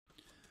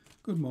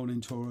Good morning,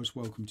 Taurus.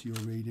 Welcome to your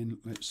reading.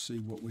 Let's see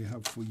what we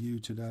have for you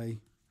today.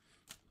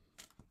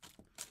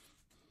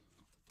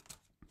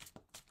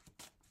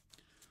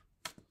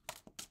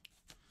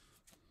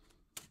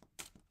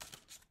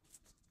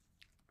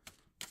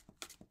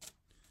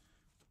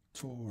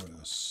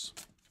 Taurus.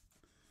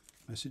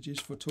 Messages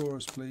for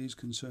Taurus, please,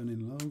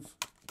 concerning love.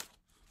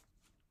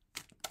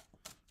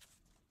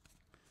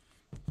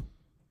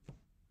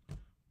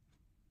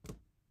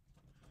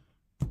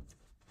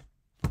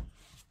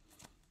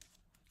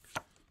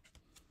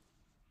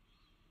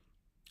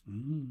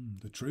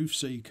 The Truth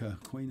Seeker,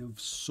 Queen of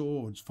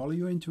Swords. Follow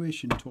your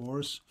intuition,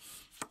 Taurus.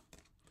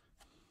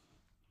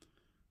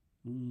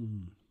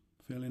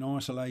 Feeling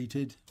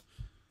isolated.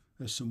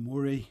 There's some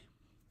worry.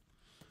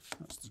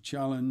 That's the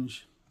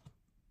challenge.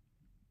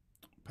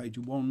 Page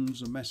of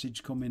Wands, a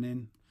message coming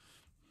in.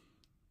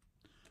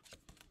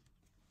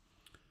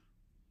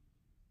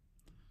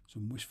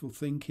 Some wishful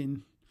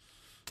thinking.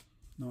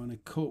 Nine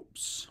of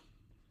Cups.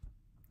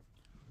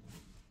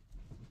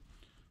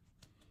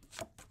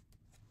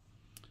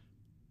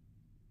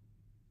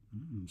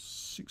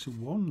 Six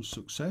of Wands,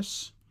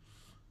 success.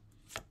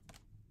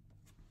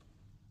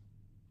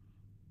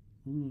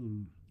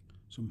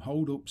 Some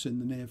hold-ups in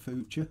the near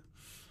future.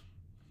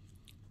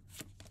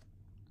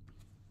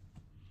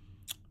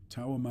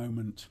 Tower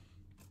moment.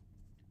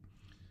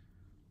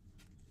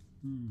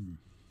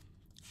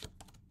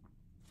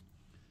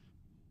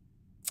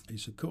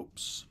 Ace of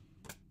Cups.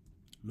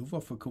 Love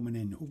offer coming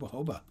in. Hubba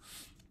hubba.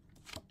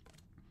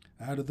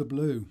 Out of the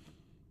blue.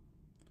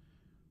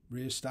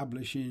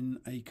 Re-establishing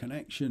a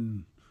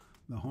connection.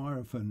 The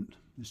Hierophant.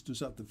 This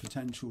does have the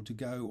potential to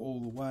go all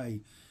the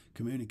way.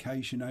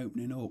 Communication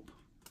opening up.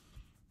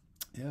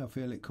 Yeah, I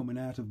feel it coming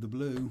out of the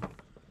blue.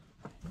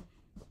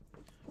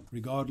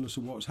 Regardless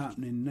of what's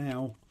happening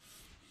now.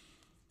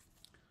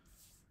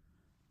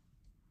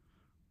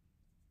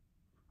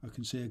 I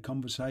can see a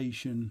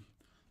conversation.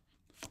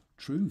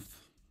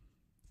 Truth.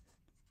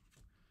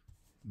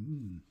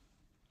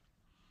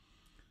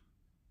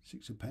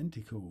 Six of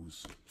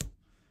Pentacles.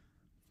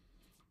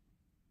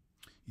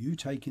 You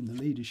taking the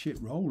leadership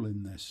role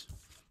in this.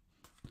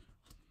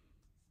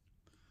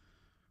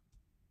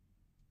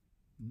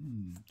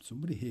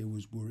 Somebody here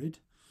was worried.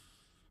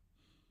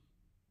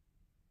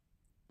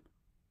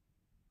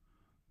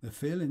 Their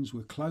feelings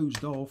were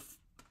closed off.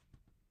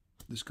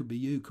 This could be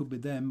you, could be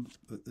them,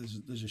 but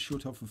there's a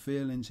shut off of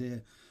feelings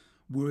here.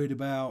 Worried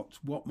about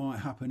what might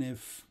happen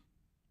if,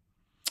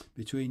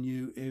 between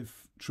you,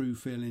 if true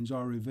feelings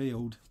are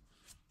revealed.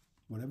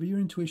 Whatever your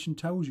intuition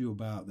tells you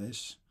about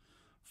this,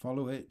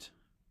 follow it.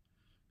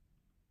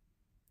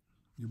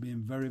 You're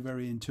being very,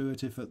 very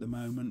intuitive at the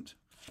moment.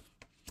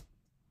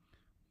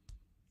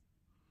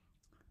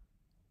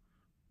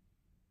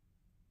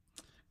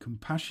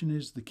 Compassion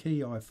is the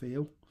key, I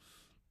feel.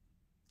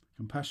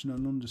 Compassion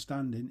and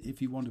understanding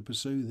if you want to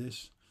pursue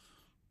this.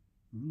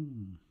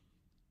 Been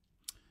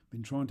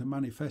trying to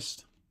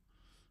manifest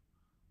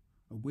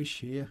a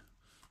wish here.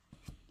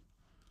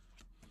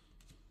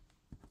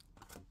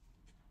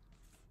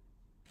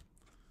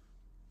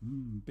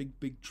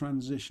 Big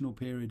transitional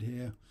period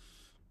here.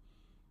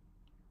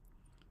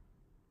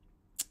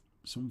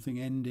 Something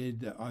ended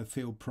that I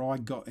feel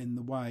pride got in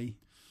the way.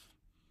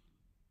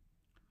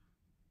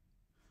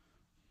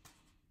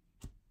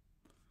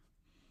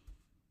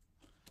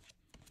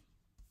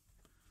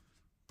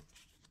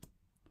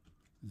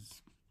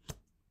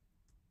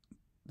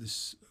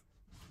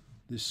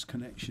 This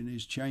connection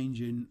is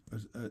changing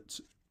at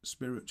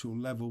spiritual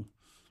level.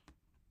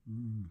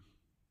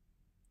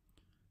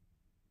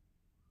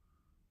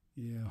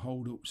 Yeah,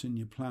 hold-ups in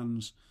your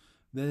plans.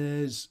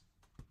 There's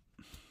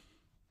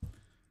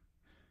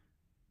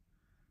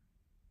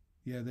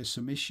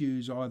some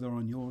issues either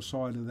on your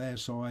side or their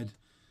side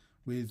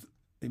with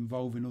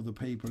involving other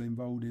people,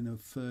 involved in a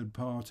third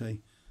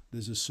party.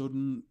 There's a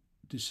sudden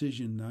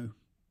decision though.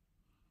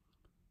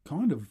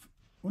 Kind of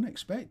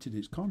unexpected.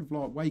 It's kind of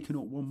like waking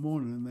up one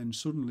morning and then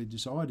suddenly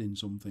deciding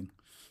something.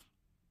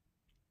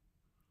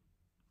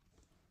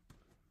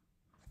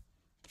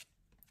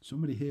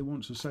 Somebody here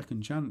wants a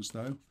second chance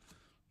though.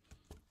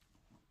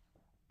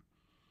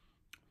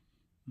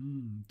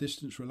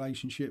 Distance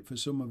relationship for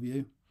some of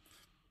you.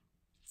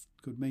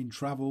 Could mean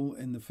travel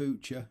in the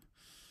future.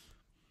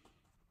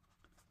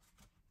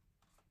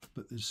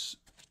 But this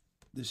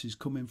is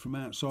coming from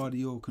outside of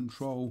your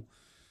control.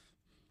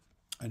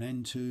 An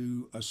end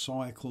to a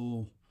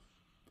cycle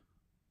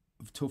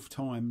of tough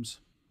times.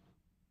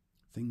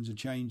 Things are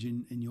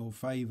changing in your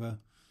favour.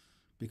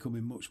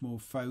 Becoming much more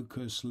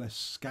focused, less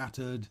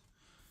scattered.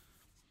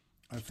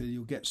 I feel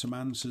you'll get some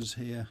answers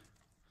here.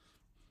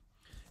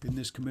 In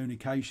this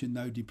communication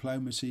though,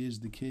 diplomacy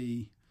is the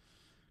key.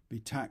 Be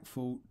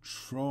tactful.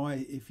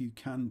 Try if you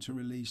can to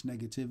release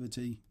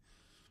negativity.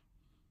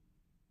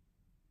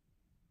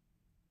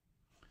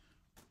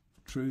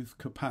 Truth,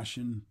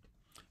 compassion,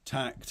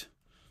 tact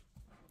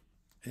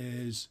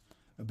is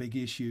a big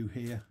issue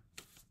here.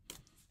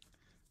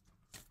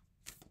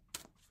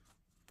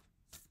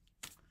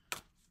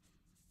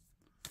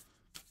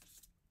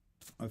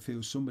 I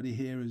feel somebody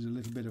here is a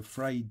little bit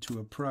afraid to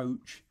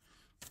approach.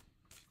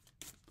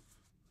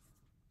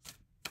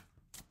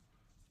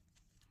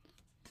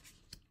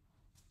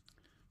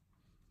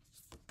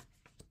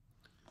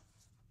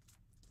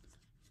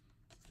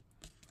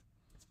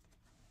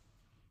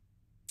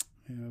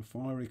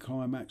 Fiery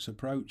climax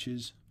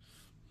approaches.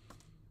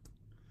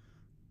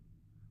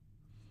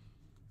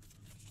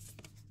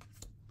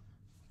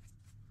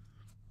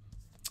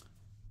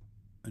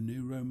 A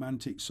new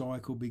romantic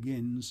cycle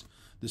begins.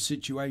 The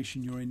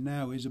situation you're in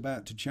now is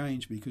about to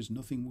change because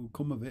nothing will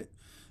come of it.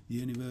 The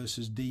universe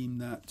has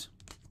deemed that,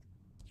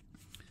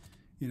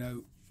 you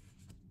know,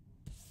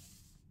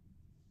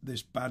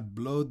 this bad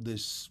blood,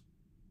 this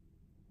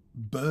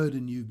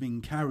burden you've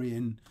been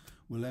carrying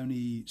will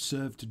only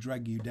serve to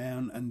drag you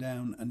down and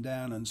down and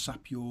down and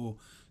sap your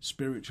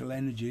spiritual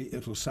energy.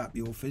 It'll sap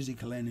your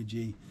physical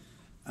energy,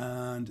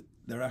 and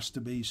there has to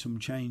be some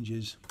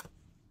changes.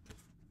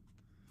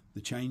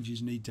 The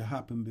changes need to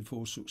happen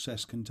before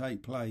success can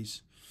take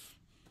place.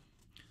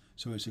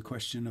 So it's a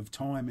question of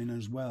timing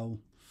as well.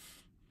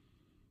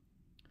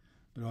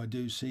 But I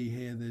do see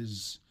here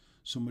there's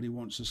somebody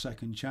wants a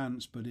second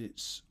chance, but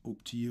it's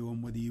up to you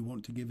on whether you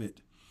want to give it.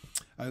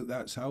 I hope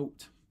that's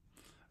helped.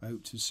 I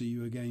hope to see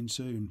you again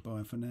soon.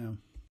 Bye for now.